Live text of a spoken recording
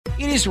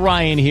It is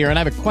Ryan here, and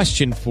I have a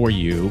question for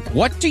you.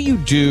 What do you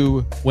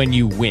do when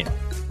you win?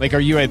 Like, are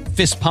you a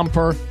fist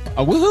pumper,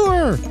 a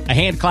woohooer, a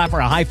hand clapper,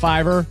 a high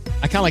fiver?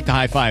 I kind of like the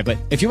high five, but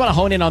if you want to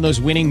hone in on those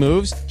winning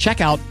moves,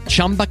 check out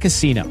Chumba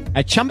Casino.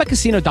 At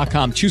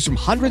ChumbaCasino.com, choose from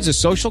hundreds of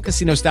social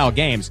casino-style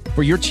games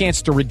for your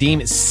chance to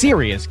redeem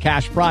serious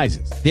cash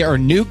prizes. There are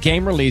new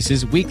game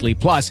releases weekly,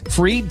 plus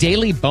free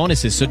daily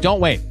bonuses. So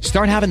don't wait.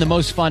 Start having the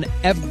most fun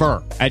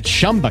ever at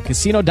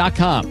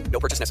ChumbaCasino.com. No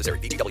purchase necessary.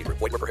 VGW Group.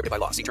 Void where prohibited by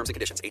law. See terms and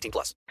conditions.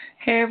 18+.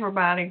 Hey,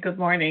 everybody. Good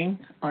morning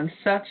on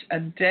such a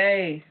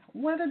day.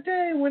 What a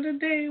day, what a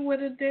day, what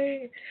a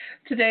day.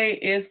 Today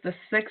is the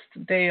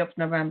 6th day of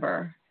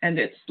November, and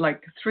it's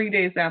like 3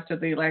 days after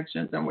the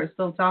elections, and we're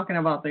still talking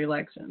about the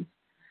elections.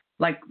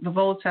 Like, the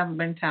votes haven't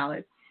been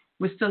tallied.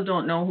 We still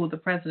don't know who the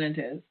president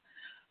is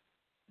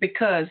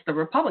because the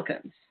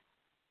Republicans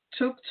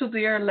took to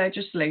their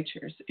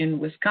legislatures in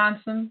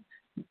Wisconsin,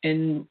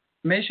 in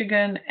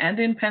Michigan, and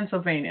in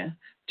Pennsylvania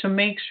to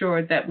make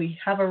sure that we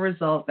have a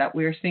result that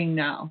we're seeing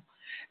now.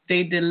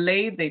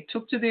 They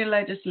took to their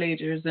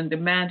legislatures and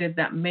demanded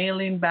that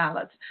mail-in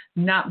ballots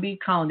not be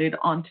counted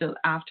until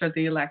after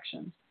the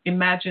elections.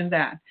 Imagine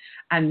that.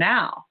 And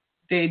now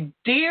they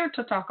dare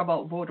to talk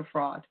about voter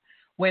fraud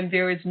when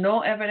there is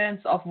no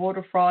evidence of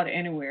voter fraud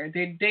anywhere.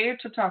 They dare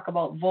to talk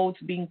about votes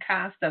being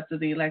cast after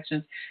the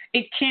elections.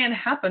 It can't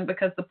happen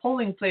because the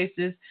polling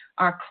places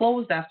are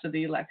closed after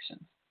the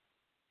elections.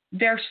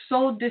 They're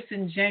so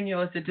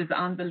disingenuous, it is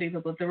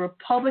unbelievable. The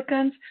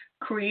Republicans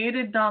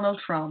created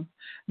Donald Trump,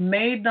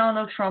 made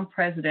Donald Trump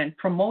president,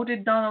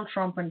 promoted Donald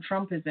Trump and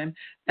Trumpism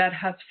that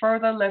has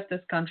further left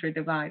this country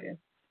divided.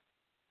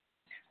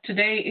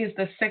 Today is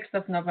the 6th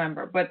of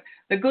November, but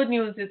the good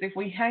news is if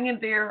we hang in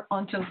there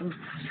until the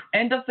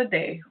end of the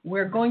day,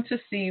 we're going to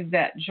see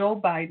that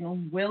Joe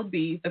Biden will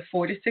be the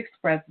 46th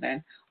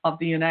president of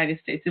the United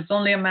States. It's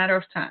only a matter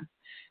of time.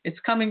 It's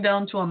coming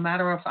down to a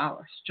matter of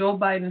hours. Joe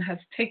Biden has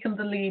taken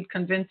the lead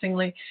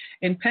convincingly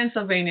in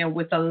Pennsylvania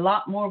with a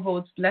lot more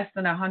votes, less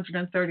than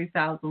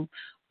 130,000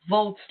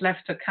 votes left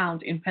to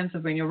count in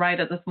Pennsylvania right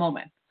at this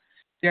moment.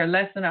 There are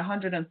less than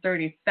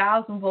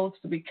 130,000 votes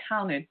to be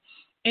counted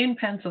in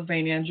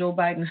Pennsylvania, and Joe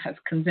Biden has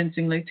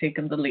convincingly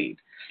taken the lead.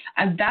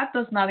 And that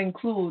does not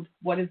include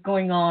what is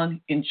going on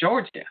in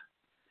Georgia.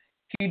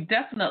 He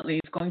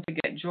definitely is going to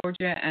get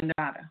Georgia and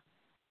Nevada.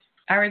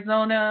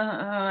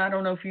 Arizona, I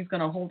don't know if he's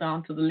going to hold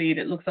on to the lead.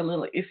 It looks a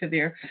little iffy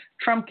there.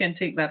 Trump can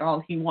take that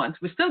all he wants.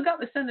 We still got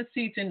the Senate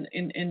seat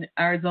in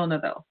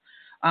Arizona, though.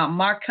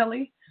 Mark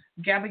Kelly,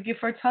 Gabby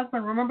Giffords'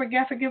 husband. Remember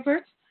Gabby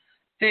Giffords,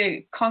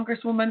 the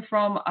congresswoman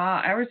from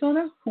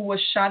Arizona who was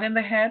shot in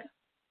the head?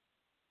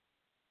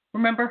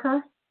 Remember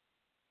her?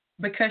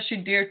 Because she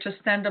dared to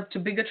stand up to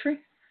bigotry?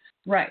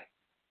 Right.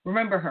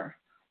 Remember her.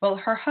 Well,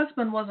 her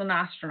husband was an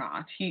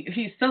astronaut.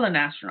 He's still an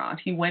astronaut.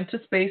 He went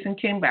to space and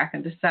came back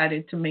and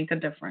decided to make a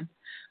difference.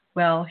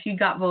 Well, he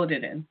got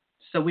voted in.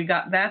 So we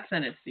got that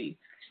Senate seat.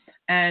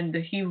 And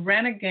he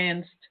ran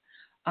against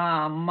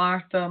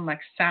Martha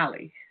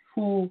McSally,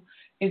 who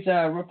is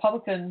a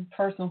Republican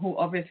person who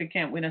obviously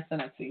can't win a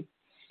Senate seat.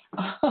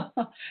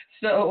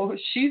 So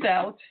she's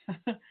out.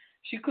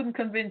 She couldn't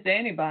convince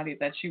anybody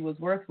that she was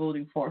worth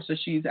voting for, so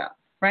she's out,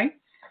 right?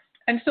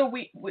 And so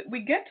we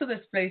get to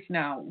this place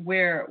now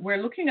where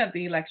we're looking at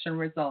the election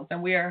results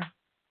and we are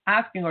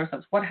asking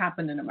ourselves, what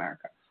happened in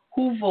America?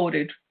 Who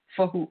voted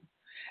for who?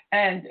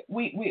 And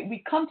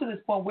we come to this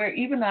point where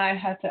even I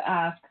had to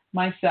ask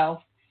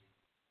myself,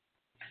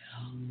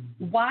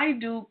 why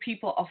do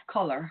people of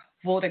color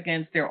vote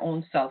against their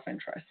own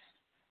self-interest?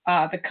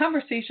 The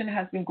conversation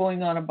has been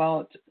going on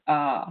about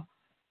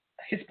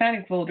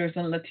Hispanic voters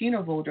and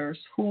Latino voters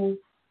who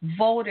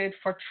voted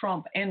for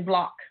Trump en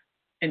bloc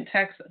in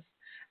Texas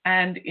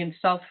and in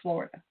South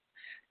Florida.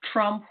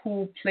 Trump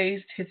who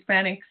placed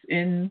Hispanics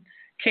in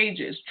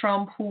cages.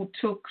 Trump who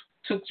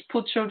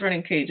put children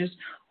in cages,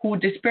 who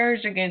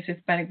disparaged against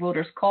Hispanic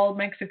voters, called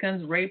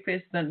Mexicans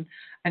rapists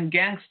and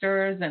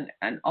gangsters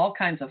and all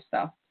kinds of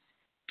stuff.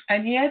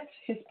 And yet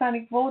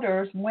Hispanic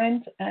voters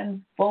went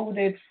and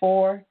voted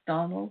for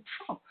Donald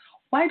Trump.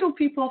 Why do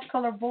people of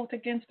color vote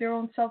against their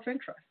own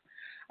self-interest?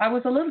 I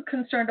was a little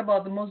concerned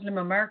about the Muslim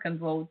American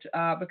vote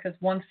because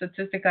one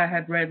statistic I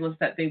had read was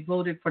that they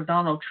voted for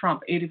Donald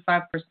Trump,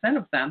 85%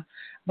 of them,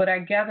 but I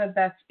gather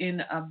that's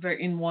in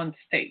one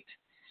state.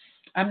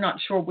 I'm not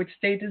sure which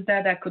state is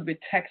that. That could be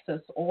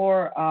Texas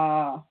or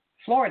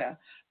Florida,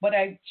 but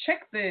I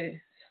checked the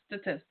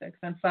statistics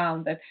and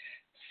found that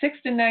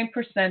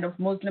 69% of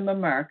Muslim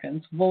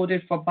Americans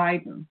voted for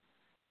Biden.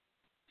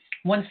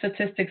 One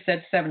statistic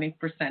said 70%,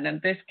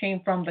 and this came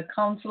from the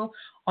Council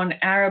on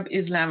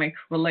Arab-Islamic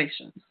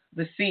Relations,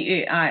 the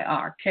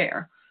CAIR,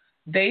 CAIR.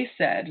 They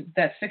said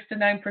that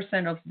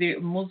 69% of the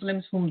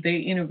Muslims whom they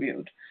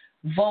interviewed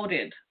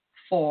voted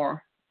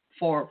for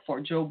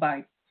Joe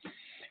Biden.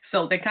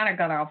 So they kind of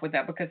got off with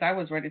that because I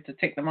was ready to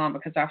take them on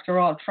because, after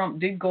all, Trump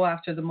did go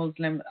after the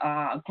Muslim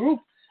group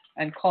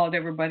and called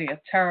everybody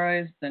a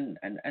terrorist and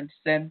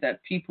said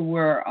that people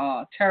were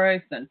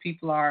terrorists and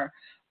people are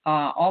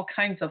all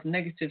kinds of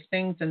negative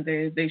things and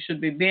they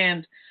should be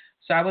banned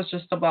So I was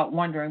just about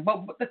wondering.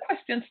 But the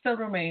question still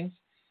remains.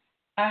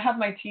 I have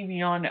my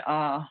TV on,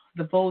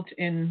 the vote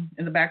in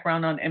the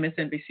background on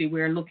MSNBC.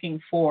 We're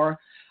looking for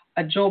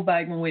a Joe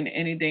Biden win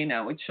any day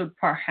now. It should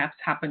perhaps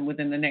happen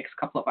within the next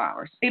couple of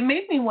hours. It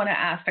made me want to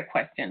ask the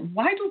question,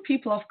 why do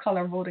people of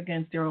color vote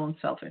against their own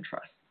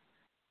self-interest?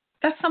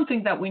 That's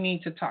something that we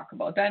need to talk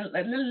about.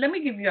 Let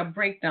me give you a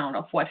breakdown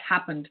of what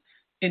happened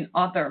in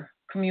other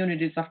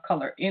communities of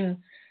color. In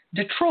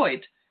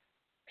Detroit,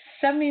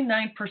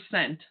 79%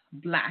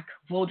 black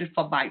voted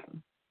for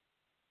Biden.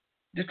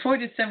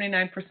 Detroit is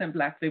 79%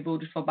 black. They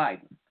voted for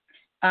Biden.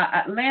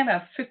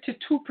 Atlanta,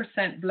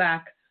 52%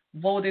 black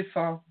voted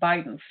for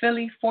Biden.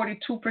 Philly,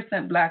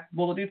 42% black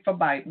voted for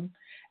Biden.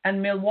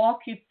 And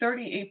Milwaukee,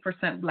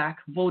 38% black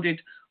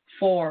voted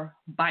for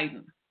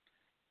Biden,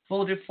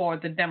 voted for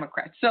the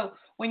Democrats. So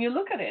when you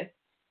look at it,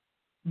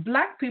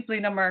 black people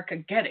in America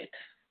get it.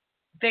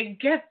 They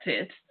get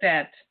it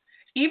that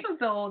even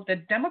though the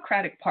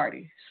Democratic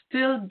Party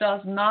still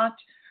does not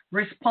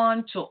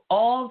respond to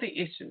all the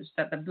issues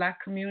that the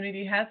black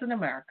community has in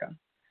America,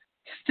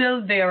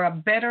 still they're a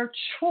better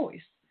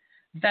choice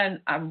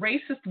than a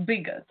racist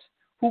bigot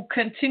who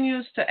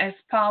continues to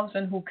espouse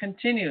and who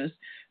continues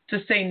to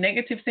say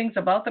negative things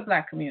about the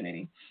black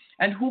community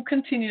and who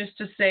continues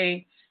to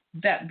say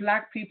that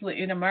black people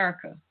in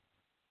America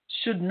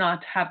should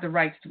not have the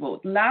right to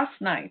vote. Last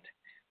night,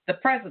 the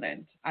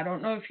president, I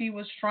don't know if he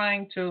was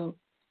trying to,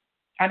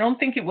 I don't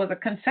think it was a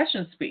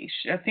concession speech.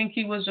 I think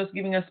he was just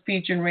giving a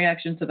speech in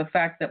reaction to the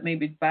fact that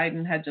maybe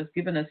Biden had just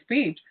given a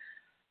speech.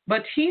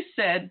 But he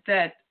said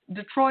that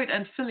Detroit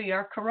and Philly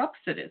are corrupt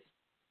cities.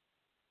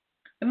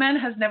 The man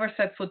has never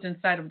set foot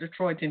inside of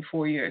Detroit in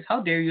 4 years.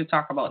 How dare you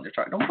talk about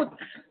Detroit? Don't put,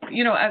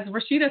 as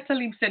Rashida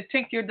Tlaib said,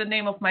 take the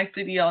name of my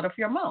city out of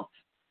your mouth.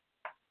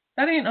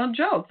 That ain't no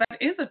joke.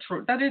 That is a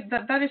truth. That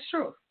is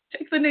true.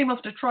 Take the name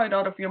of Detroit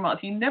out of your mouth.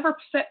 He never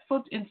set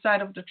foot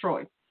inside of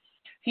Detroit.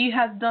 He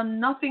has done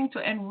nothing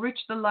to enrich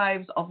the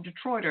lives of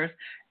Detroiters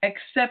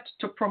except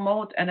to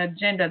promote an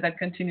agenda that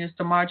continues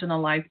to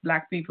marginalize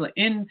black people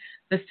in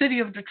the city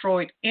of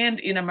Detroit and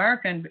in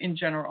America in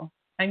general.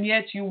 And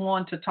yet you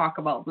want to talk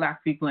about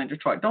black people in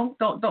Detroit. Don't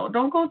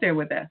go there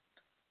with that.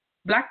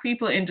 Black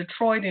people in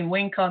Detroit, in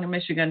Wayne County,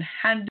 Michigan,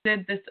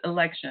 handed this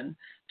election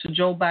to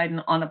Joe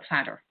Biden on a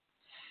platter.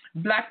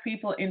 Black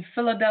people in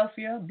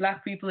Philadelphia,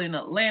 black people in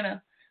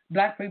Atlanta,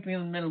 black people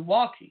in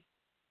Milwaukee.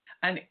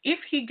 And if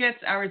he gets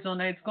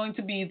Arizona, it's going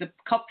to be the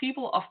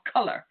people of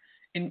color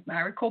in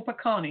Maricopa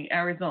County,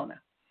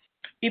 Arizona.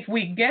 If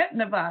we get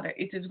Nevada,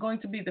 it is going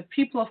to be the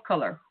people of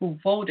color who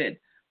voted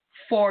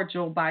for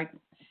Joe Biden.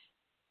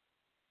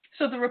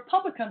 So the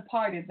Republican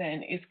Party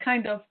then is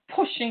kind of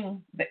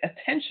pushing the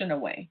attention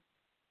away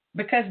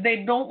because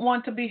they don't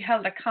want to be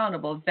held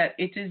accountable that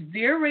it is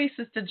their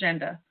racist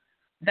agenda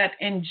that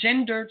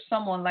engendered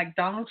someone like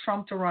Donald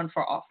Trump to run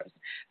for office,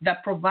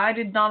 that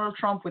provided Donald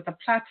Trump with a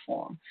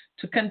platform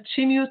to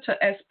continue to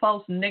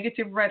espouse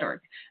negative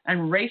rhetoric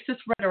and racist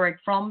rhetoric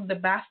from the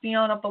bastion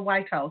of the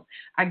White House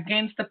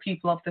against the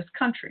people of this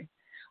country.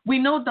 We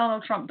know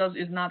Donald Trump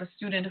is not a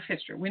student of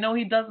history. We know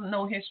he doesn't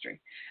know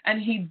history,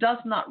 and he does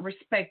not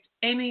respect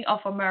any of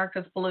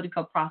America's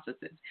political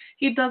processes.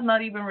 He does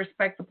not even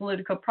respect the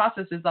political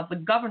processes of the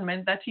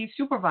government that he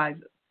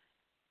supervises.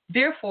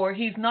 Therefore,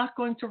 he's not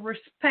going to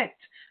respect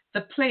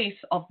the place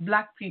of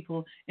black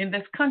people in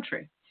this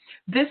country.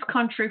 This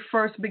country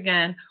first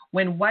began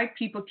when white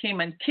people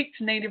came and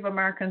kicked Native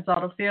Americans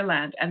out of their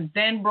land and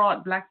then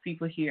brought black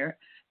people here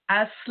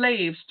as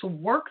slaves to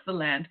work the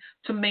land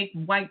to make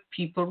white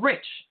people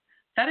rich.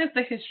 That is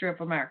the history of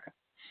America.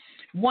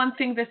 One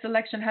thing this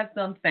election has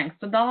done, thanks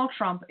to Donald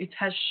Trump, it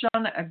has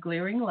shone a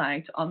glaring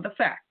light on the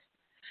fact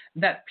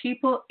that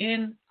people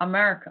in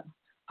America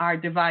are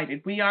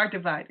divided. We are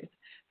divided.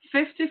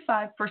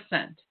 55%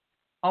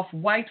 of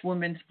white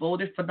women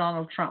voted for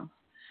Donald Trump.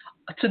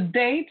 To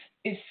date,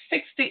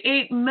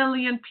 68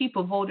 million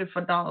people voted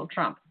for Donald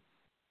Trump.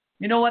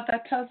 You know what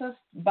that tells us?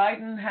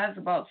 Biden has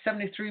about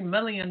 73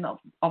 million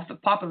of the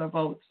popular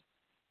votes.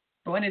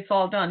 But when it's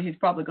all done, he's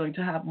probably going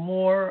to have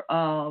more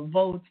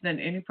votes than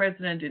any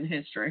president in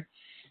history.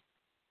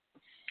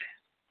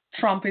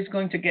 Trump is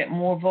going to get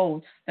more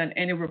votes than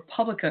any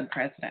Republican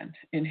president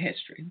in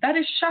history. That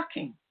is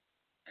shocking.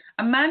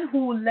 A man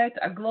who let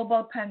a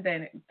global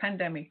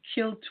pandemic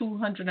kill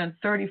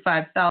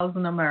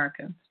 235,000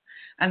 Americans,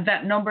 and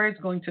that number is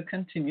going to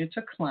continue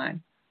to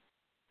climb.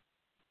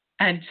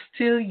 And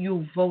still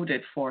you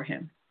voted for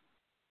him.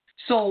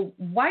 So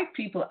white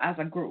people as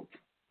a group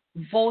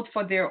vote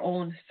for their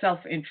own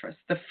self-interest,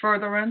 the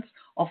furtherance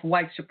of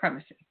white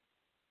supremacy,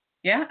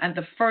 and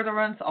the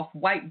furtherance of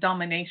white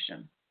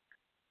domination.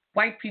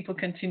 White people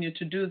continue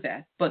to do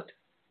that, but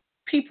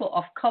people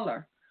of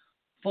color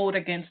vote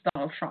against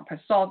Donald Trump. I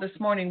saw this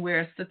morning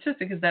where a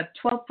statistic is that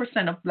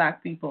 12% of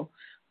black people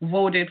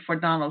voted for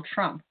Donald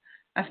Trump.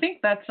 I think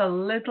that's a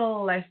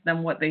little less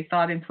than what they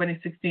thought in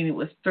 2016. It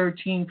was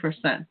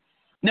 13%.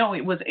 No,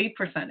 it was 8%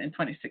 in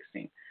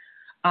 2016.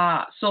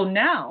 So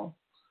now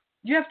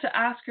you have to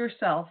ask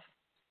yourself,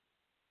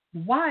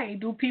 Why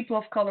do people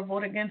of color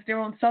vote against their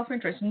own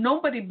self-interest?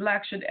 Nobody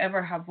black should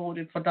ever have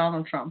voted for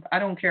Donald Trump. I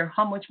don't care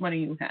how much money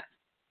you have.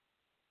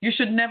 You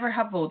should never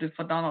have voted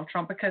for Donald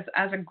Trump because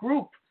as a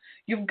group,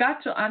 you've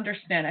got to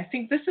understand. I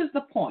think this is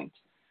the point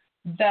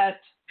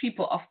that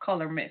people of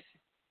color miss.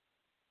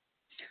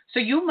 So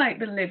you might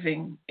be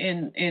living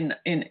in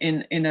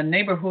a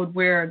neighborhood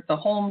where the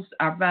homes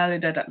are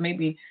valued at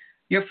maybe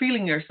you're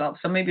feeling yourself.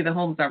 So maybe the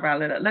homes are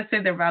valued at, let's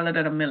say they're valued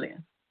at $1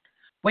 million.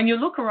 When you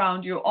look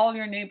around you, all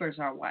your neighbors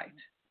are white.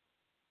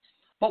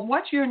 But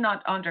what you're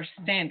not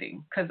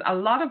understanding, because a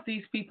lot of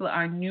these people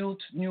are new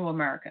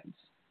Americans,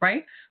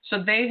 right?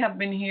 So they have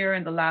been here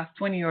in the last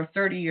 20 or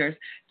 30 years.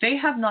 They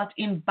have not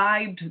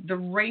imbibed the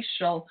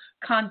racial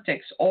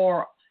context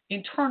or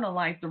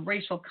internalized the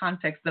racial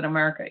context that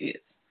America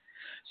is.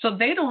 So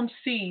they don't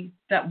see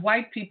that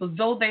white people,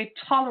 though they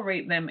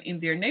tolerate them in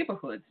their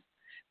neighborhoods,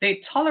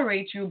 they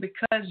tolerate you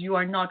because you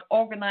are not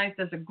organized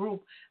as a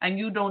group and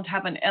you don't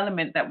have an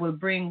element that will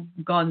bring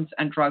guns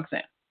and drugs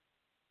in.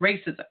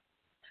 Racism.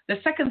 The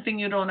second thing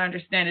you don't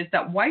understand is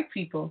that white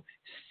people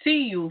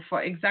see you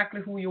for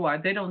exactly who you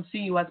are. They don't see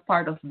you as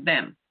part of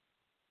them.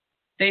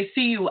 They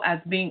see you as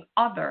being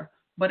other,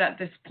 but at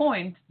this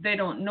point, they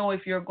don't know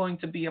if you're going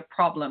to be a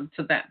problem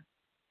to them.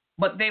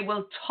 But they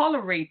will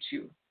tolerate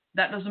you.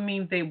 That doesn't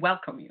mean they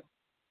welcome you.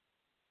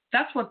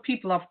 That's what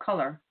people of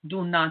color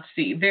do not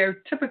see.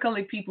 They're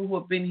typically people who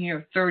have been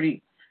here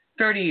 30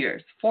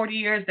 years. 40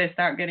 years, they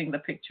start getting the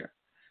picture.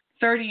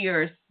 30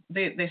 years,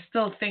 they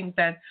still think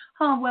that,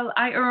 oh, well,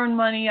 I earn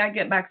money. I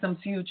get back some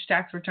huge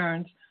tax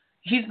returns.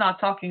 He's not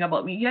talking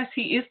about me. Yes,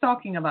 he is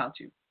talking about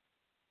you.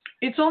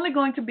 It's only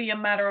going to be a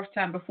matter of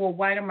time before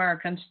white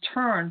Americans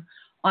turn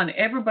on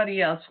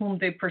everybody else whom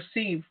they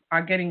perceive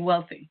are getting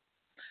wealthy.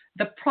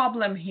 The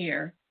problem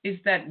here is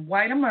that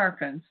white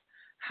Americans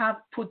have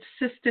put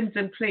systems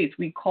in place.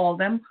 We call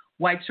them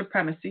white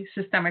supremacy,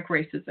 systemic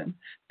racism,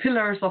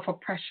 pillars of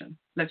oppression.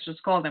 Let's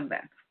just call them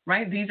that,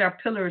 right? These are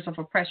pillars of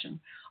oppression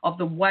of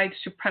the white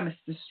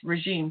supremacist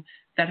regime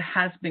that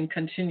has been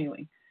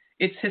continuing.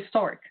 It's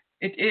historic.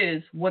 It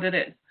is what it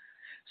is.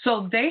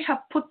 So they have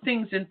put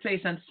things in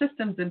place and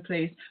systems in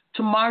place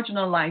to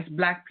marginalize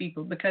black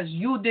people because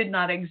you did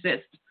not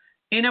exist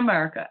in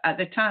America at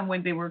the time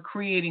when they were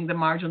creating the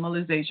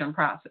marginalization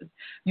process.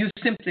 You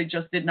simply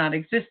just did not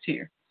exist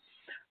here.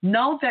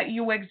 Now that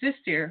you exist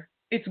here,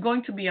 it's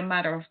going to be a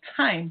matter of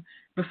time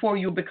before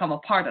you become a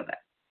part of that.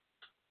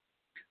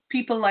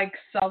 People like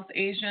South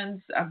Asians,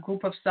 a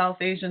group of South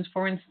Asians,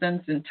 for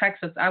instance, in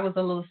Texas, I was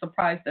a little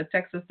surprised that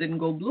Texas didn't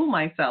go blue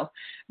myself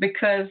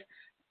because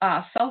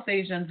South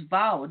Asians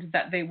vowed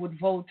that they would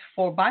vote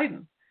for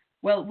Biden.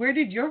 Well, where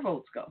did your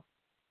votes go?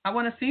 I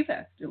want to see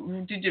that.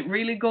 Did it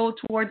really go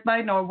towards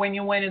Biden, or when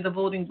you went in the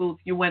voting booth,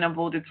 you went and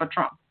voted for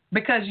Trump?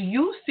 Because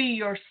you see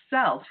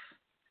yourself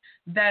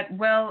that,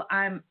 well,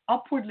 I'm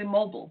upwardly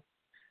mobile,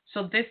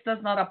 so this does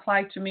not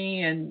apply to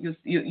me, and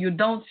you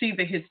don't see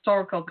the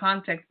historical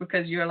context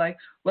because you're like,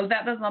 well,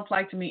 that doesn't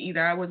apply to me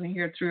either. I wasn't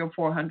here 300 or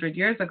 400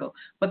 years ago.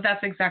 But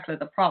that's exactly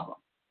the problem.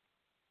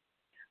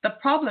 The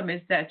problem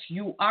is that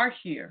you are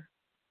here,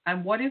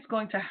 and what is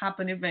going to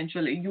happen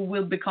eventually, you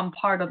will become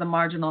part of the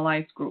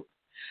marginalized group.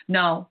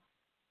 Now,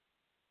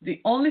 the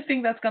only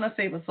thing that's going to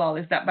save us all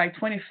is that by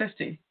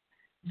 2050,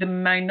 the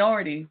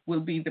minority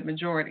will be the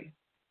majority.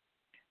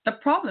 The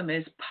problem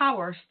is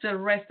power still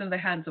rests in the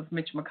hands of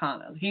Mitch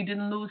McConnell. He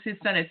didn't lose his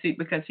Senate seat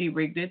because he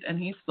rigged it and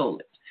he stole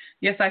it.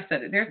 Yes, I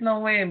said it. There's no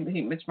way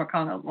Mitch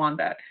McConnell won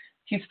that.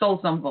 He stole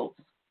some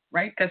votes,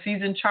 right? Because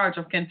he's in charge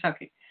of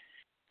Kentucky.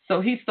 So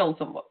he stole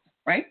some votes,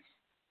 right?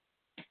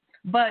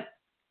 But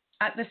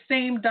at the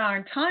same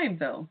darn time,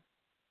 though,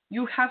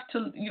 you have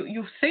to,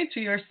 you say to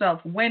yourself,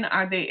 when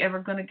are they ever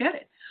going to get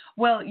it?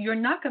 Well, you're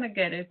not going to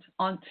get it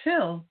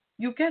until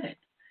you get it.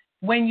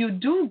 When you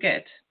do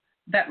get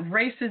that,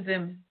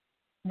 racism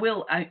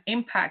will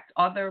impact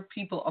other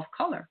people of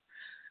color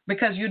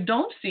because you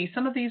don't see,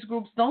 some of these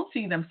groups don't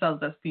see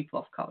themselves as people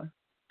of color.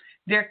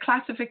 Their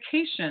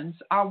classifications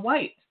are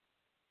white.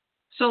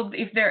 So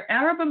if they're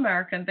Arab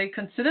American, they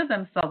consider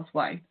themselves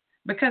white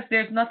because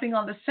there's nothing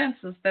on the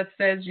census that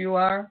says you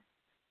are.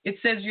 It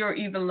says you're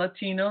either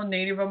Latino,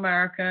 Native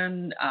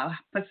American,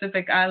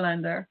 Pacific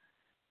Islander.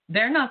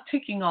 They're not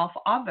ticking off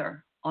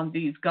other on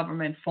these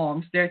government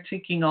forms. They're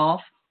ticking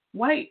off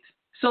white.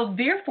 So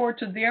therefore,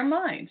 to their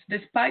minds,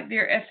 despite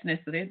their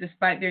ethnicity,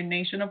 despite their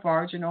nation of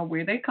origin or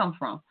where they come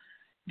from,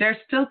 they're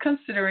still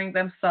considering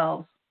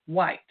themselves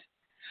white.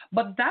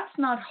 But that's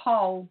not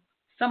how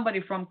somebody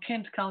from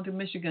Kent County,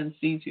 Michigan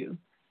sees you.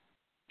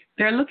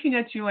 They're looking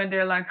at you and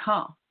they're like,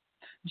 huh.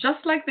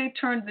 Just like they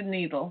turned the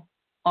needle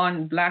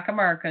on Black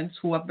Americans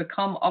who have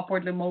become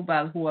upwardly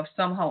mobile, who have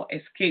somehow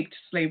escaped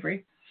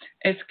slavery,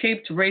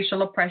 escaped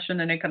racial oppression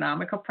and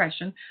economic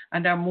oppression,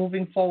 and are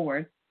moving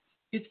forward.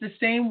 It's the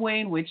same way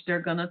in which they're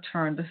going to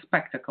turn the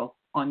spectacle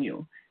on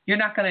you. You're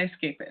not going to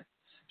escape it.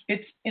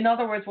 It's, in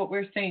other words, what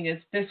we're saying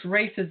is this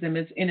racism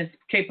is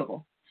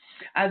inescapable.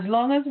 As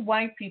long as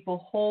white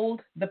people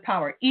hold the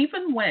power,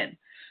 even when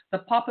the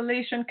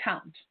population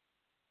count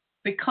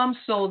becomes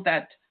so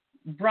that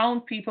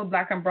brown people,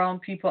 black and brown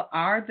people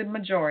are the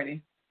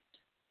majority,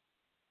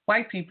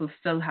 white people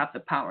still have the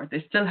power.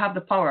 They still have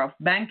the power of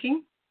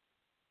banking.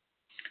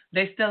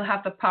 They still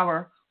have the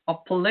power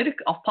of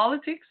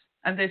politics,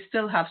 and they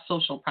still have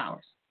social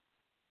powers.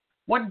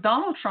 What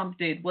Donald Trump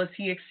did was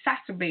he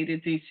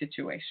exacerbated these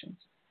situations.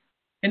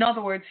 In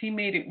other words, he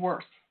made it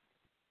worse.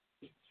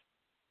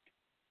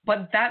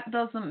 But that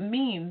doesn't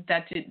mean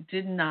that it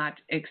did not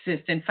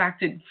exist. In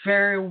fact, it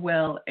very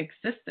well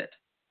existed,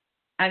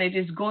 and it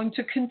is going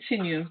to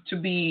continue to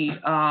be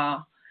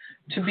a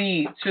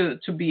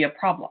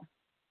problem,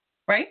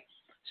 right?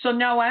 So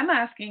now I'm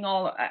asking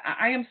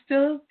I am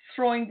still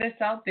throwing this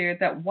out there,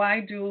 that why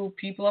do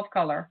people of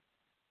color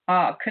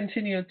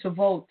continue to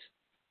vote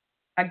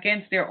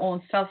against their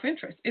own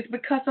self-interest? It's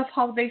because of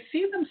how they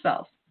see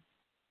themselves.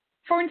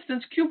 For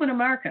instance, Cuban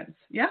Americans,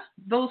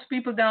 those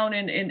people down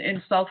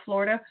in South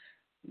Florida,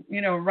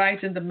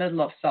 right in the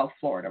middle of South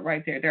Florida,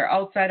 right there. They're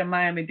outside of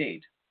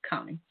Miami-Dade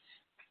County.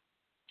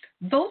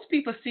 Those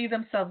people see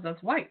themselves as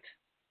white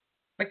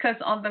because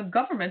on the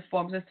government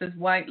forms it says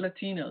white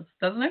Latinos,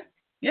 doesn't it?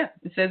 Yeah,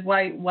 it says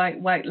white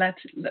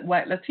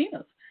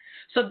Latinos.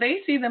 So they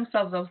see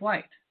themselves as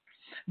white.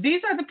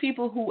 These are the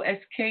people who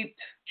escaped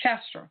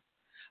Castro.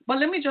 But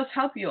let me just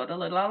help you out a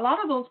little. A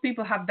lot of those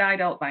people have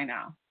died out by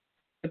now.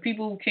 The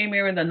people who came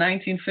here in the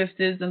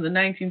 1950s and the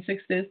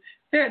 1960s,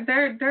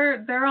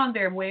 they're on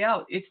their way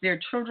out. It's their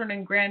children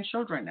and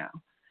grandchildren now.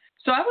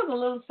 So I was a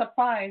little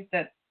surprised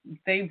that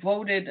they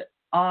voted.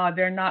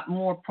 They're not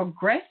more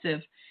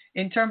progressive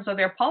in terms of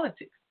their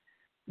politics.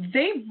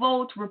 They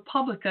vote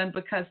Republican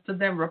because to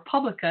them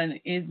Republican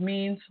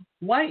means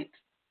white.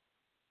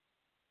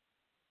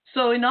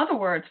 So in other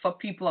words, for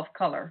people of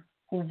color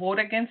who vote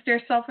against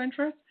their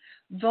self-interest,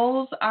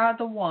 those are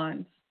the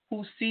ones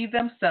who see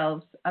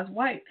themselves as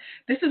white.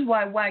 This is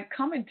why white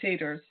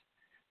commentators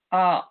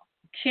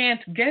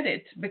can't get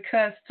it,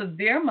 because to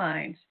their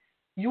minds,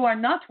 you are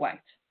not white.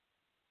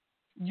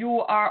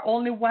 You are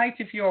only white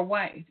if you're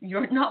white.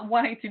 You're not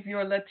white if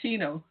you're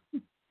Latino.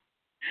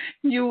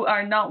 You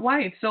are not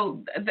white.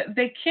 So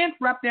they can't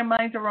wrap their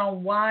minds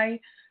around why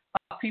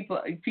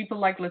people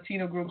like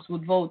Latino groups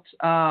would vote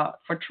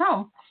for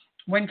Trump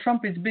when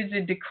Trump is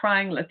busy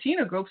decrying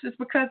Latino groups. It's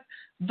because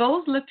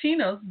those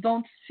Latinos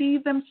don't see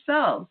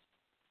themselves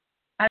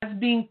as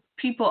being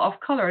people of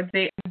color.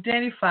 They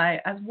identify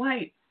as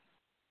white.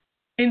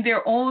 In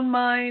their own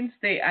minds,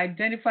 they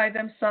identify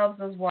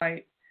themselves as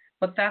white,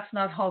 but that's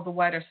not how the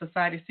wider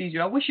society sees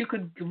you. I wish you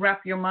could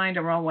wrap your mind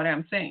around what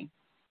I'm saying.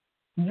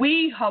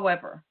 We,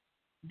 however,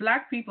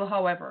 black people,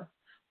 however,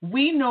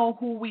 we know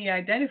who we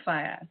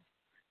identify as,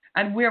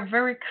 and we're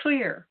very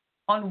clear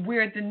on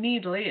where the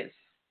needle is.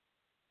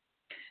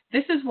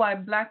 This is why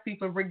black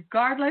people,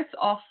 regardless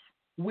of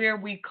where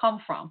we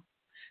come from,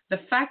 the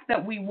fact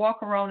that we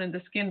walk around in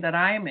the skin that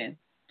I am in,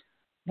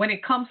 when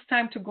it comes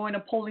time to go in a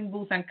polling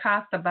booth and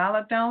cast a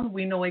ballot down,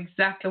 we know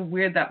exactly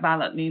where that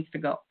ballot needs to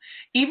go.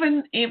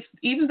 Even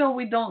though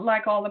we don't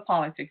like all the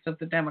politics of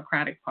the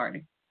Democratic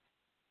Party,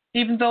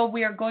 even though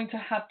we are going to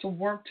have to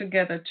work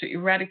together to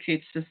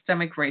eradicate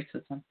systemic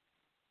racism,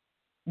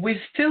 we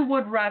still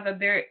would rather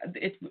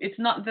it's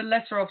not the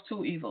lesser of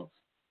two evils.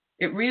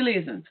 It really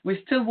isn't.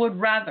 We still would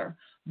rather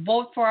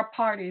vote for a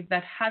party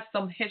that has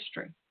some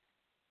history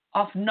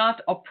of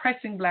not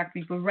oppressing black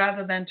people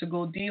rather than to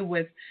go deal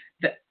with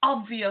the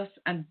obvious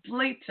and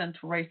blatant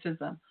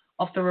racism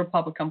of the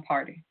Republican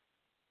Party.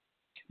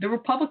 The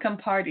Republican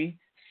Party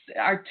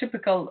are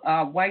typical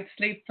white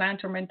slave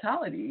planter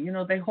mentality. You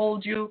know, they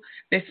hold you,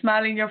 they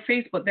smile in your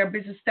face, but they're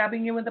busy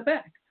stabbing you in the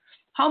back.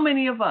 How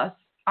many of us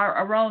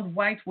are around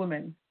white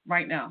women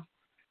right now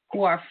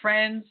who are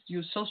friends,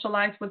 you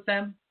socialize with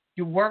them,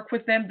 you work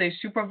with them, they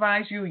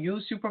supervise you, you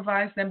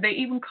supervise them, they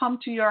even come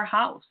to your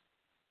house.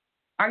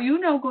 Are you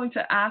now going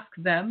to ask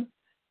them,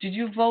 did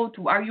you vote?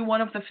 Are you one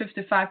of the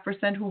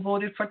 55% who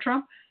voted for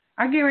Trump?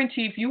 I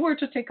guarantee if you were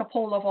to take a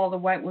poll of all the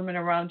white women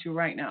around you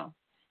right now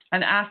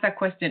and ask that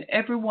question,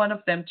 every one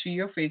of them to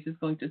your face is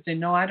going to say,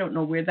 no, I don't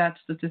know where that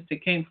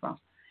statistic came from,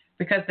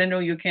 because they know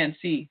you can't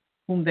see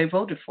whom they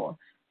voted for.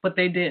 But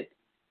they did.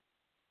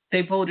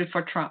 They voted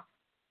for Trump.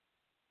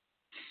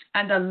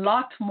 And a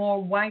lot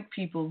more white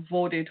people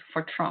voted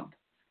for Trump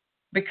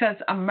because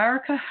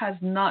America has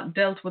not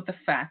dealt with the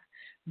fact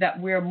that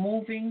we're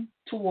moving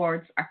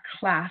towards a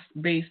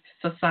class-based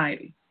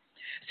society.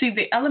 See,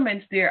 the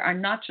elements there are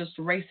not just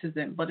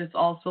racism, but it's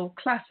also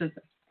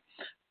classism.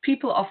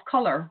 People of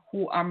color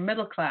who are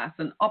middle class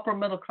and upper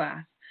middle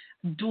class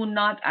do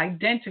not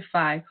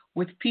identify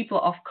with people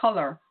of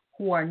color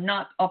who are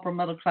not upper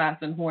middle class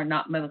and who are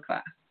not middle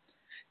class.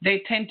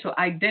 They tend to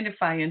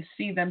identify and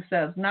see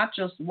themselves not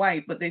just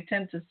white, but they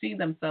tend to see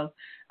themselves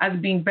as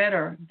being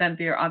better than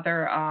their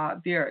other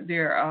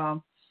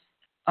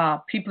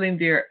people in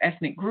their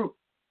ethnic group.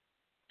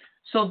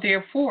 So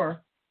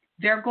therefore,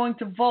 they're going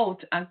to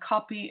vote and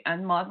copy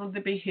and model the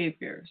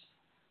behaviors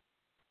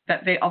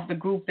that of the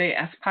group they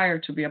aspire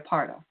to be a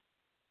part of.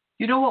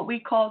 You know what we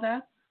call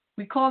that?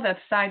 We call that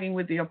siding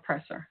with the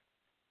oppressor.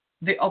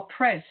 The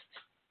oppressed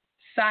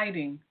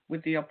siding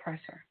with the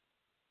oppressor.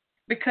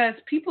 because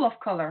people of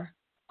color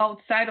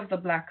outside of the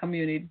black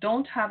community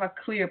don't have a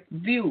clear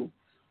view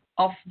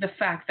of the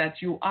fact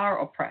that you are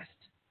oppressed.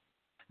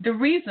 The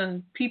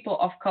reason people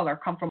of color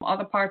come from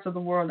other parts of the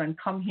world and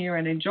come here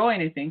and enjoy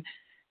anything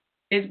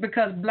is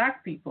because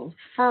black people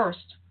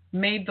first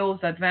made those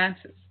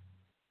advances.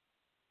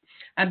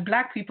 And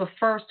black people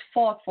first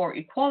fought for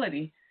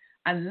equality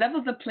and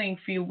leveled the playing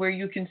field where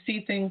you can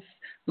see things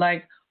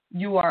like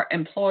you are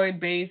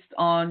employed based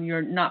on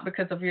your, not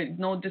because of your,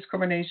 no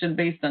discrimination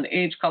based on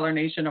age, color,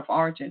 nation of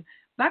origin.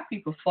 Black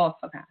people fought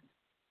for that.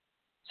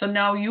 So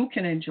now you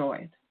can enjoy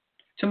it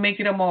to make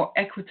it a more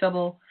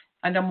equitable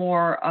and a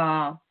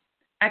more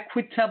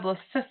equitable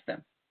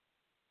system.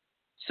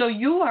 So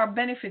you are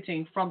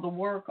benefiting from the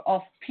work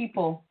of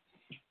people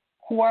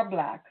who are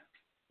black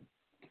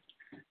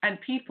and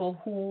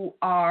people who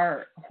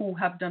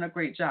have done a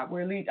great job.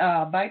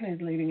 Biden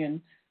is leading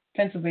in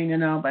Pennsylvania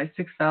now by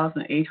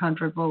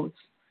 6,800 votes,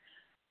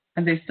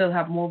 and they still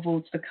have more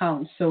votes to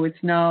count. So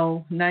it's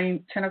now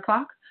 10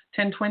 o'clock,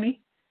 10:20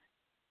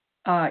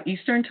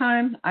 Eastern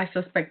time. I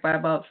suspect by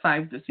about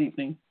 5 this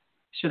evening,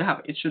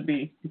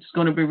 it's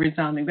going to be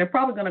resounding. They're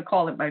probably going to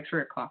call it by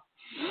 3 o'clock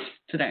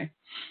today.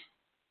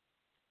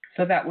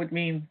 So that would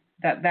mean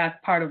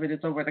that part of it is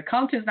over. The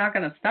count is not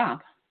going to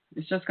stop.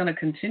 It's just going to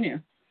continue.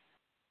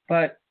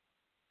 But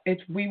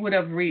we would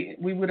have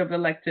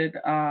elected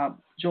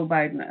Joe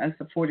Biden as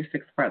the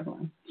 46th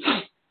president,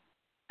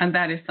 and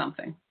that is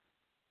something.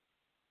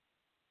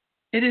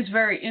 It is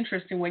very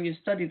interesting when you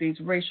study these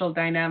racial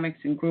dynamics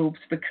in groups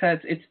because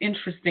it's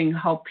interesting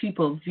how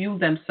people view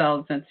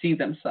themselves and see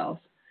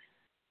themselves.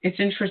 It's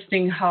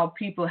interesting how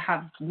people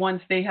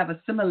once they have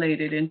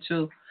assimilated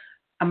into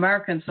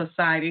American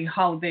society,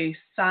 how they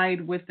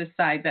side with the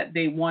side that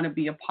they want to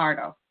be a part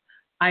of.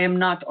 I am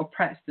not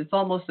oppressed. It's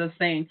almost as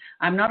saying,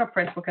 I'm not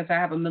oppressed because I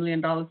have $1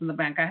 million in the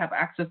bank. I have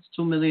access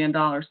to $2 million.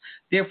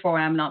 Therefore,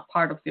 I'm not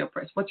part of the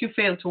oppressed. What you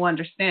fail to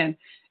understand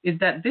is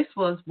that this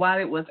was, while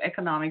it was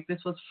economic,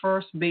 this was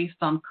first based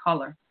on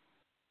color.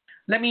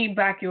 Let me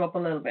back you up a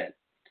little bit.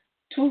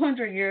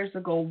 200 years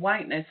ago,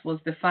 whiteness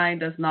was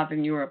defined as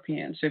Northern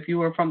European. So if you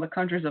were from the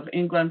countries of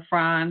England,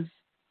 France,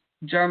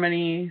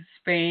 Germany,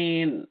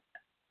 Spain,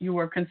 you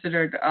were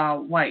considered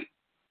white.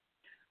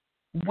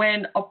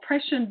 When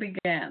oppression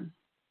began,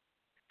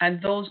 and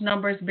those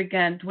numbers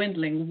began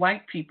dwindling,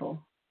 white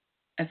people,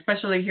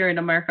 especially here in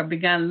America,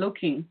 began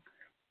looking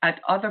at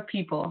other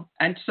people.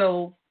 And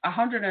so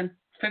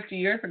 150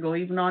 years ago,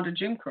 even under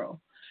Jim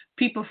Crow,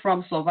 people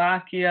from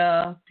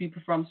Slovakia,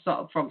 people from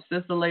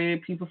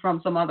Sicily, people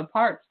from some other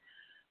parts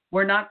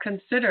were not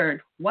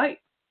considered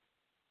white.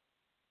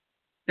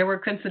 They were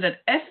considered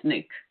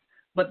ethnic,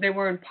 but they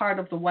weren't part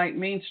of the white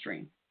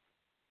mainstream.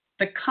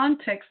 The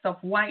context of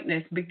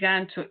whiteness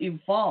began to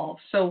evolve.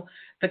 So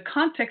the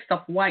context of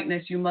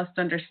whiteness, you must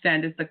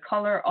understand, is the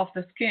color of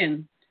the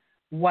skin,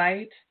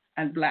 white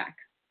and black.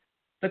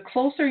 The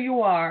closer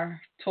you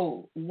are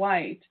to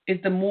white is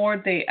the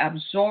more they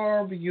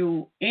absorb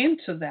you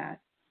into that.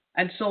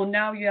 And so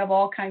now you have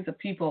all kinds of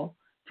people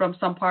from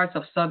some parts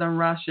of southern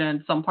Russia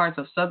and some parts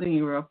of southern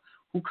Europe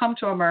who come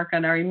to America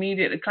and are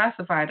immediately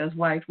classified as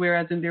white,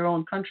 whereas in their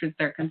own countries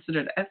they're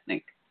considered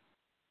ethnic.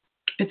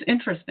 It's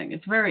interesting.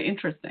 It's very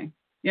interesting.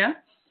 Yeah?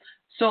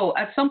 So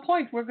at some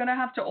point, we're going to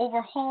have to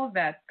overhaul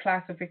that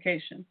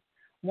classification.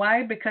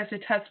 Why? Because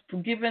it has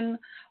given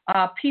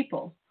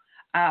people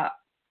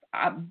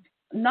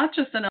not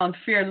just an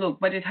unfair look,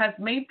 but it has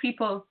made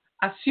people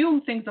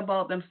assume things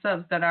about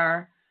themselves that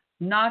are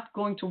not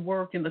going to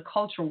work in the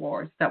culture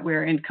wars that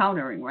we're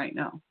encountering right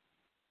now.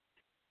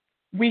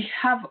 We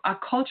have a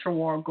culture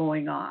war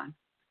going on.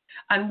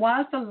 And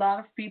whilst a lot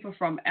of people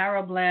from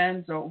Arab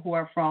lands or who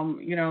are from,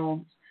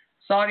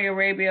 Saudi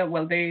Arabia,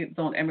 well, they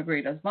don't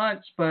emigrate as much,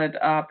 but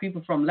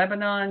people from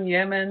Lebanon,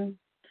 Yemen,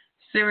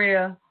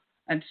 Syria,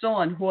 and so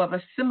on, who have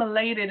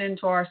assimilated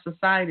into our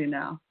society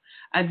now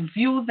and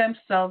view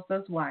themselves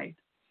as white,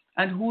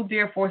 and who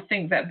therefore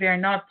think that they're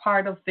not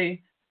part of the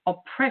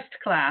oppressed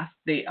class,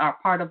 they are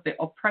part of the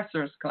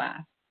oppressor's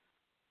class.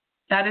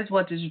 That is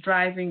what is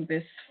driving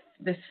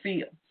this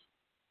field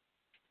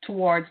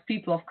towards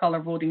people of color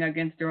voting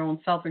against their own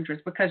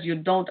self-interest, because you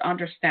don't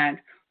understand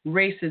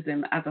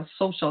racism as a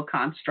social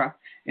construct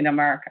in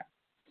America.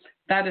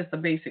 That is the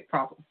basic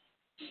problem.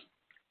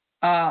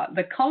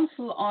 The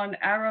Council on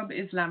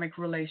Arab-Islamic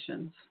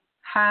Relations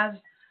has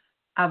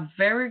a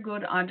very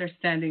good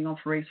understanding of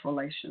race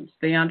relations.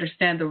 They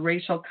understand the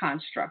racial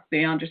construct.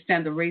 They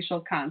understand the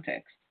racial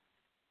context.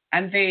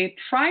 And they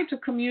try to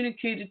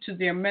communicate it to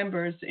their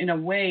members in a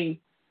way,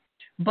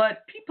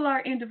 but people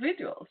are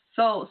individuals.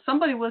 So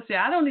somebody will say,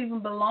 I don't even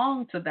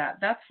belong to that.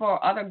 That's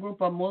for other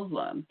group of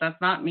Muslims. That's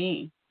not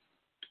me.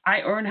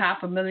 I earn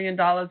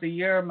 $500,000 a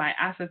year. My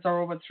assets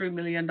are over $3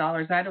 million.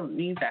 I don't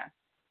need that.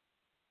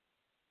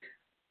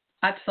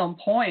 At some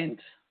point,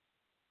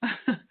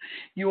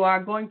 you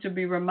are going to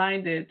be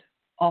reminded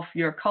of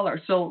your color.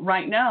 So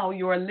right now,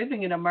 you are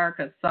living in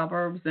America's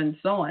suburbs and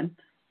so on,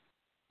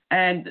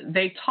 and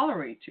they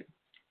tolerate you.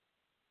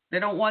 They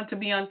don't want to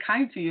be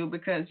unkind to you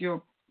because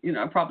you're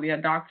probably a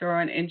doctor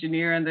or an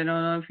engineer, and they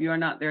don't know if you're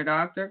not their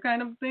doctor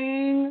kind of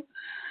thing.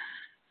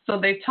 So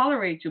they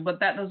tolerate you, but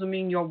that doesn't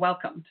mean you're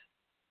welcomed.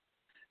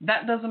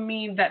 That doesn't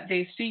mean that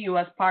they see you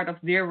as part of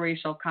their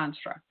racial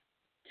construct.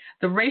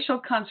 The racial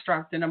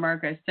construct in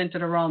America is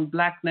centered around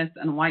blackness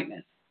and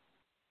whiteness.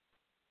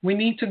 We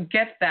need to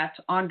get that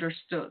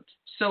understood.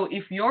 So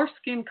if your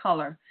skin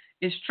color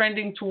is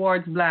trending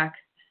towards black,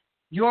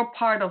 you're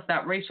part of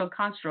that racial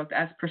construct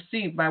as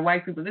perceived by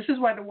white people. This is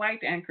why the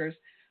white anchors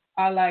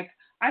are like,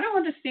 I don't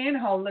understand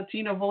how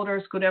Latino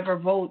voters could ever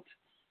vote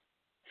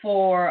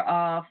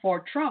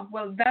for Trump.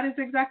 Well, that is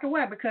exactly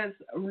why, because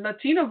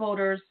Latino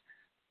voters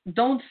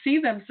don't see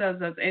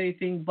themselves as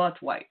anything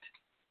but white.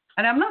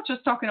 And I'm not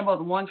just talking about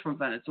the ones from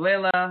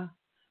Venezuela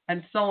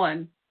and so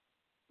on.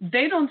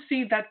 They don't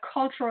see that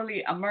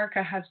culturally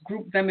America has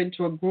grouped them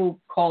into a group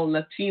called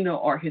Latino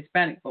or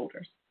Hispanic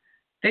voters.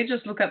 They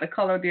just look at the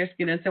color of their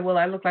skin and say, well,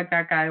 I look like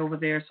that guy over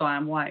there, so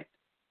I'm white.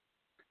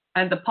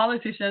 And the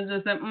politicians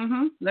just say,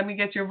 let me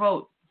get your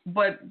vote.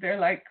 But they're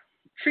like,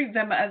 treat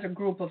them as a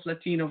group of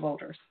Latino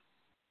voters.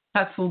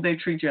 That's who they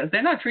treat you as.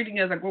 They're not treating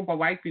you as a group of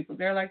white people.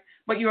 They're like,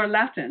 but you're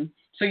Latin,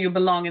 so you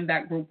belong in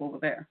that group over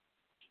there.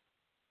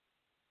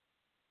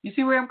 You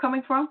see where I'm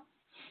coming from?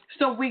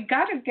 So we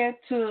got to get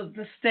to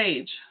the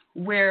stage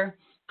where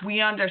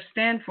we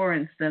understand, for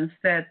instance,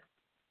 that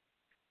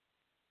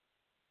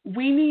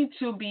we need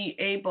to be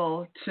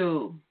able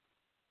to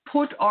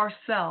put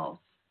ourselves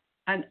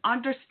and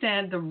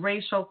understand the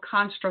racial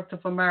construct of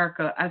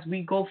America as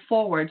we go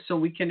forward so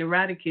we can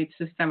eradicate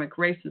systemic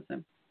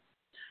racism.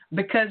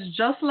 Because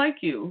just like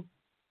you,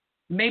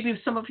 maybe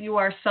some of you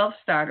are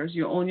self-starters,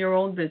 you own your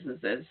own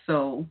businesses,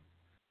 so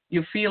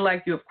you feel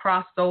like you have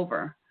crossed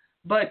over.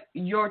 But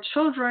your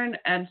children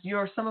and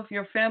some of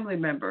your family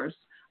members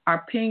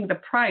are paying the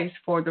price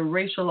for the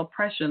racial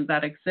oppression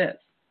that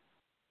exists.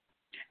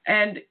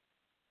 And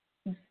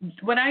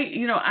when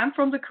I'm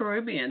from the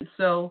Caribbean,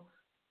 so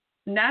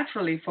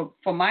naturally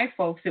for my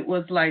folks, it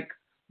was like,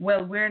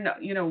 well, we're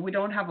not, we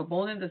don't have a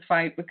bone in this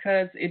fight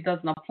because it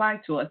doesn't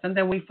apply to us. And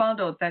then we found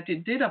out that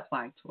it did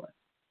apply to us.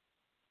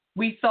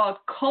 We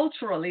thought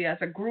culturally as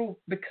a group,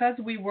 because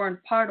we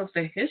weren't part of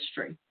the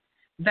history,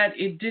 that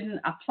it didn't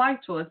apply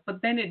to us, but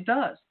then it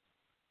does.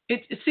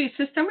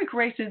 Systemic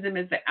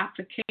racism is the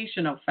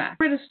application of facts.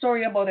 I read a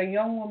story about a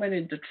young woman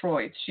in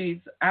Detroit. She's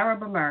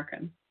Arab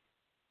American,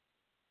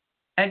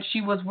 and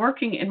she was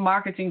working in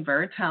marketing,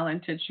 very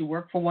talented. She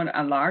worked for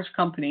a large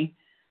company,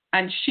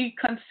 and she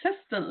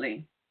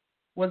consistently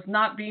was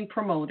not being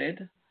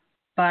promoted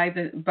by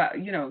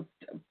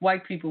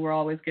white people were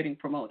always getting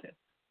promoted.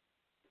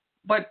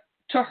 But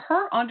to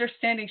her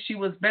understanding, she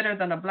was better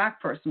than a black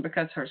person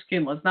because her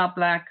skin was not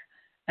black,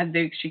 and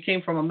she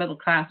came from a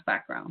middle-class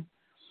background,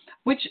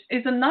 which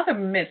is another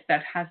myth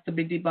that has to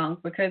be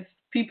debunked because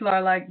people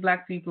are like,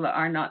 black people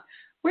are not.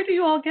 Where do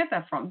you all get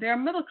that from? There are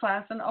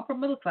middle-class and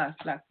upper-middle-class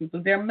black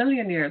people. There are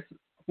millionaires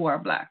who are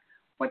black.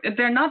 But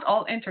they're not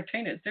all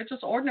entertainers. They're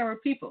just ordinary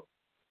people.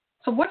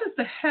 So what is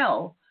the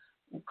hell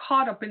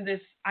caught up in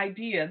this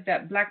idea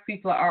that black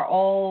people are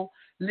all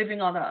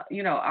living on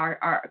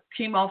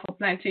came off a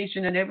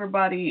plantation and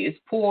everybody is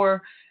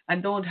poor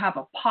and don't have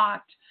a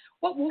pot?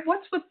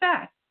 What's with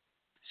that?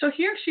 So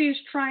here she is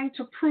trying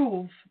to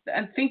prove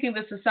and thinking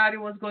the society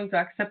was going to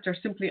accept her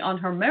simply on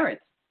her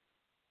merits.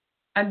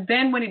 And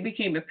then when it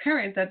became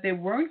apparent that they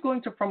weren't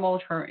going to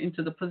promote her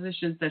into the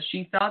positions that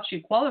she thought she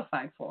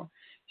qualified for,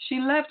 she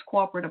left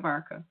corporate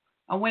America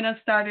and went and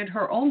started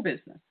her own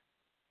business,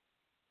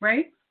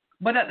 right?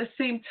 But at the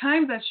same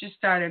time that she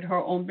started her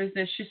own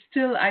business, she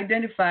still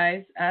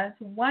identifies as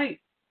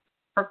white.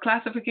 Her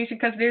classification,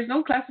 because there's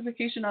no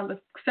classification on the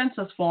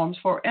census forms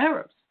for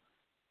Arabs.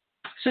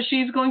 So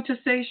she's going to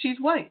say she's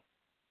white.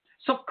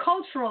 So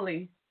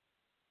culturally,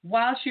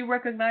 while she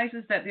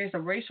recognizes that there's a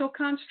racial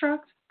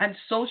construct and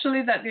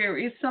socially that there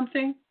is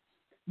something,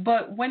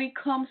 but when it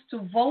comes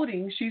to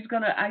voting, she's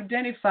going to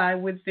identify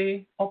with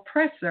the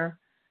oppressor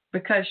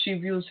because she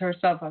views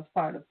herself as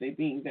part of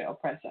being the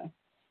oppressor.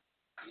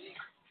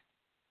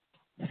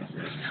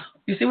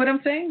 You see what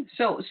I'm saying?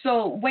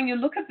 So when you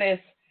look at this,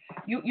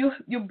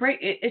 you break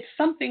it. It's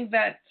something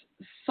that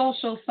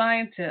social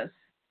scientists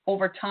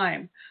over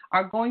time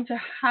are going to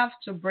have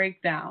to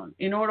break down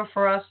in order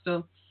for us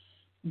to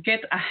get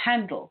a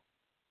handle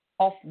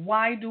of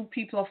why do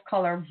people of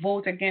color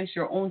vote against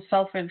your own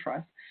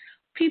self-interest.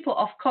 People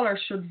of color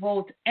should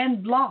vote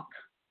en bloc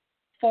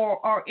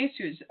for our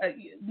issues.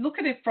 Look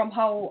at it from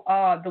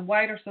how the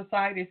wider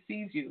society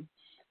sees you.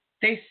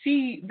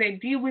 They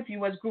deal with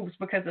you as groups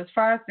because as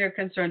far as they're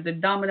concerned, the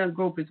dominant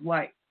group is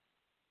white.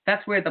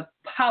 That's where the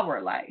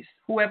power lies.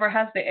 Whoever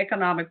has the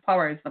economic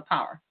power is the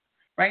power,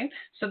 right?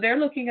 So they're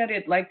looking at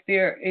it like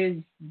there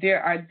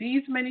are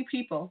these many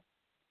people,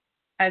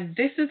 and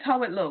this is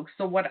how it looks.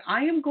 So what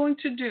I am going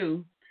to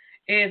do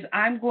is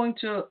I'm going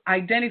to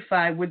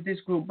identify with this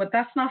group, but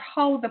that's not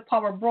how the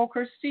power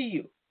brokers see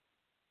you.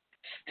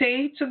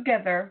 Stay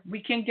together.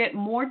 We can get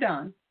more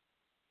done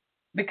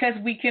because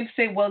we can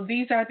say, well,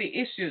 these are the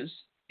issues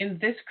in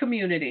this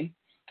community,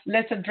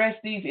 let's address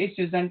these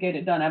issues and get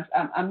it done.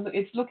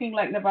 It's looking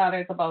like Nevada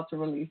is about to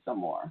release some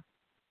more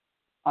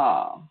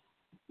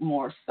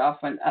stuff,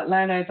 and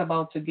Atlanta is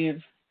about to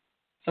give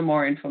some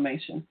more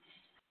information.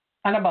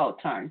 And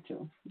about time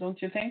too,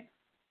 don't you think?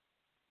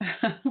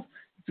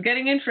 It's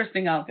getting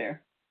interesting out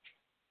there.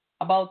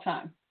 About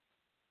time.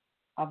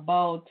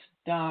 About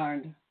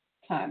darned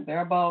time.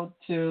 They're about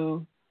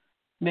to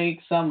make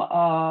some,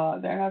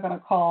 they're not going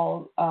to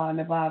call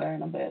Nevada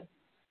in a bit.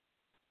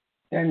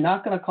 They're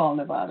not going to call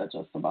Nevada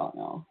just about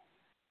now.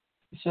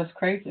 It's just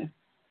crazy.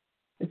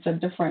 It's a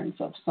difference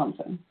of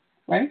something,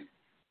 right?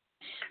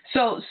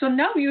 So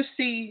now you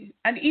see,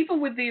 and even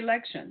with the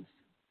elections,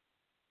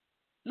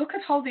 look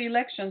at how the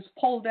elections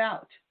pulled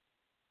out.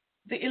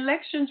 The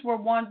elections were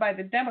won by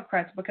the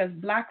Democrats because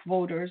black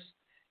voters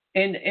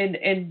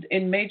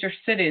in major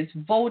cities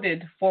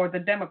voted for the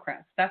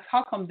Democrats. That's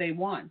how come they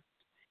won.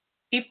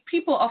 If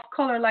people of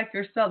color like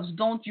yourselves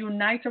don't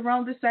unite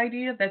around this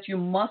idea that you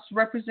must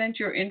represent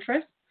your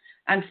interests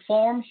and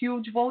form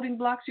huge voting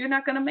blocks, you're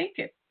not going to make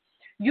it.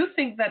 You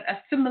think that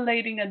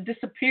assimilating and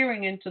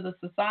disappearing into the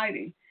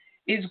society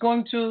is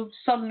going to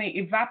suddenly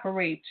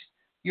evaporate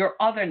your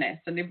otherness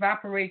and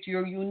evaporate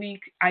your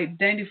unique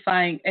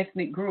identifying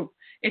ethnic group.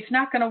 It's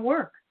not going to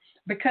work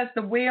because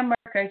the way America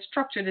is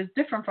structured is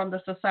different from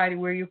the society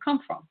where you come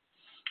from.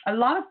 A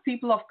lot of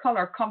people of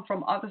color come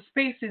from other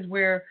spaces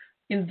where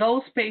in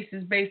those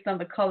spaces, based on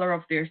the color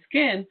of their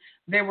skin,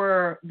 they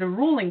were the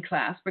ruling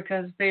class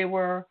because they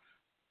were,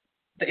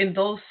 in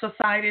those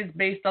societies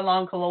based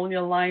along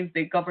colonial lines,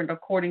 they governed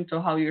according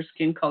to how your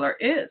skin color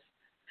is.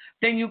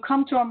 Then you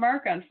come to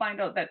America and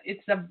find out that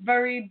it's a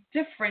very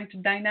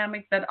different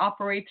dynamic that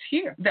operates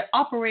here. The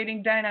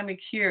operating dynamic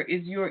here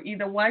is you're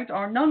either white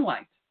or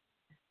non-white.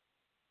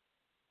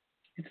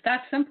 It's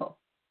that simple.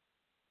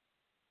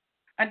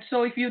 And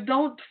so if you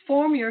don't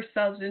form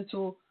yourselves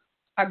into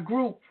a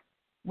group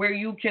where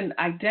you can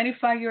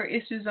identify your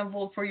issues and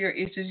vote for your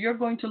issues, you're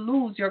going to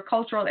lose your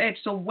cultural edge.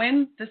 So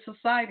when the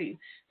society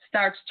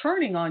starts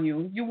turning on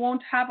you, you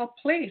won't have a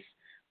place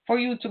for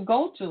you to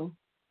go to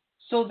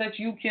so that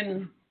you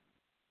can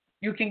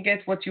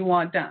get what you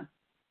want done.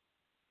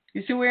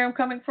 You see where I'm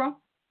coming from?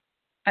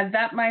 And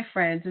that, my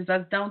friends, is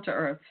as down to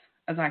earth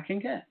as I can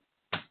get.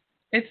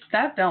 It's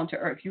that down to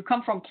earth. You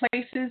come from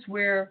places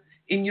where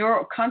in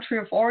your country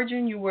of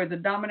origin, you were the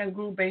dominant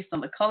group based on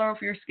the color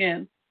of your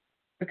skin,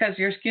 because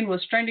your skin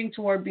was trending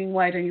toward being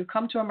white, and you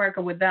come to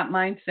America with that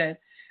mindset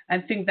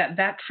and think that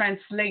that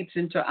translates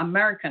into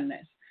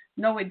Americanness.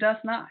 No, it does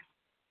not.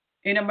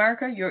 In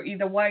America, you're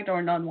either white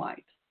or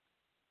non-white.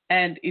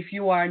 And if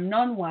you are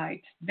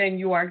non-white, then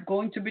you are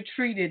going to be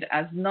treated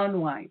as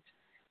non-white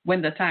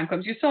when the time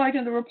comes. You saw it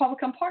in the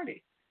Republican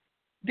Party.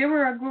 There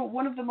were a group,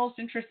 one of the most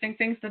interesting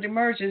things that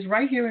emerged is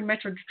right here in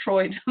Metro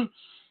Detroit,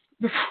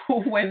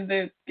 before when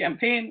the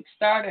campaign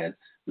started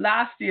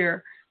last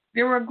year,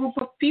 there were a group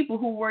of people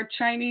who were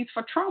Chinese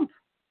for Trump.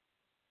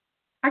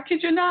 I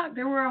kid you not.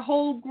 There were a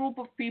whole group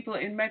of people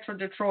in Metro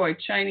Detroit,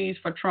 Chinese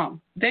for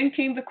Trump. Then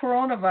came the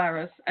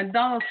coronavirus, and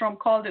Donald Trump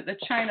called it the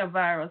China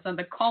virus and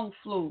the Kung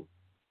flu,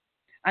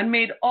 and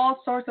made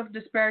all sorts of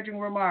disparaging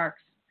remarks.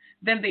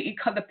 Then the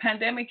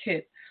pandemic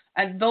hit,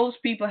 and those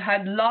people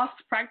had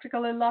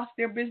practically lost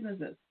their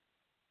businesses.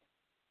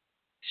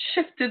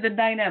 Shifted the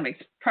dynamics.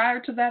 Prior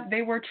to that,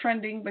 they were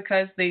trending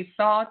because they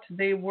thought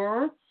they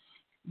were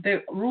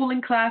the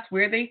ruling class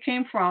where they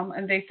came from,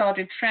 and they thought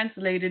it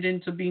translated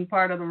into being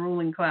part of the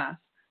ruling class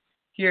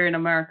here in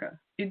America.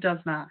 It does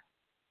not.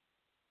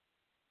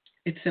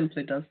 It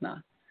simply does not.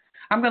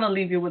 I'm going to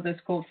leave you with this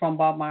quote from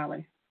Bob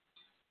Marley.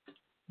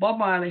 Bob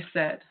Marley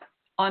said,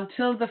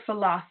 "Until the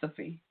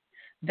philosophy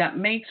that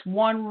makes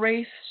one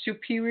race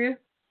superior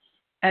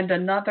and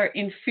another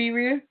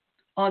inferior,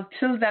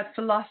 until that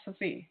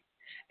philosophy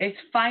is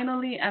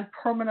finally and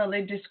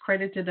permanently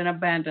discredited and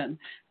abandoned,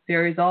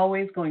 there is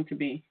always going to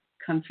be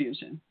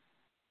confusion."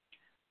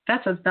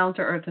 That's as down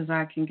to earth as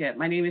I can get.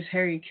 My name is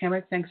Harry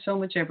Kemmick. Thanks so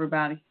much,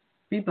 everybody.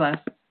 Be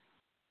blessed.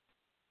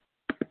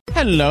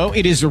 Hello,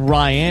 it is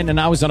Ryan,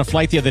 and I was on a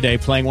flight the other day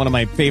playing one of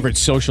my favorite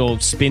social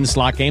spin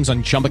slot games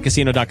on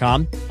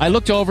ChumbaCasino.com. I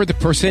looked over at the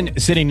person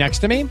sitting next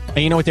to me, and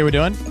you know what they were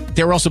doing?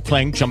 They were also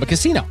playing Chumba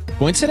Casino.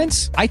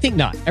 Coincidence? I think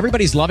not.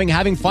 Everybody's loving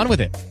having fun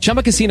with it.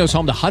 Chumba Casino is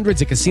home to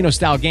hundreds of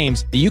casino-style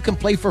games that you can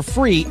play for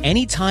free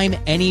anytime,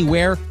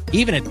 anywhere,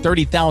 even at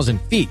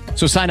 30,000 feet.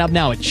 So sign up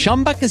now at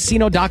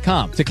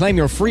ChumbaCasino.com to claim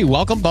your free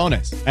welcome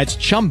bonus. That's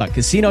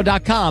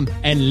ChumbaCasino.com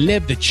and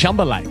live the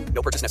Chumba life.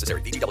 No purchase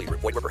necessary. VGW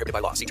Group. Void where prohibited by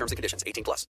law. See terms and conditions. 18+.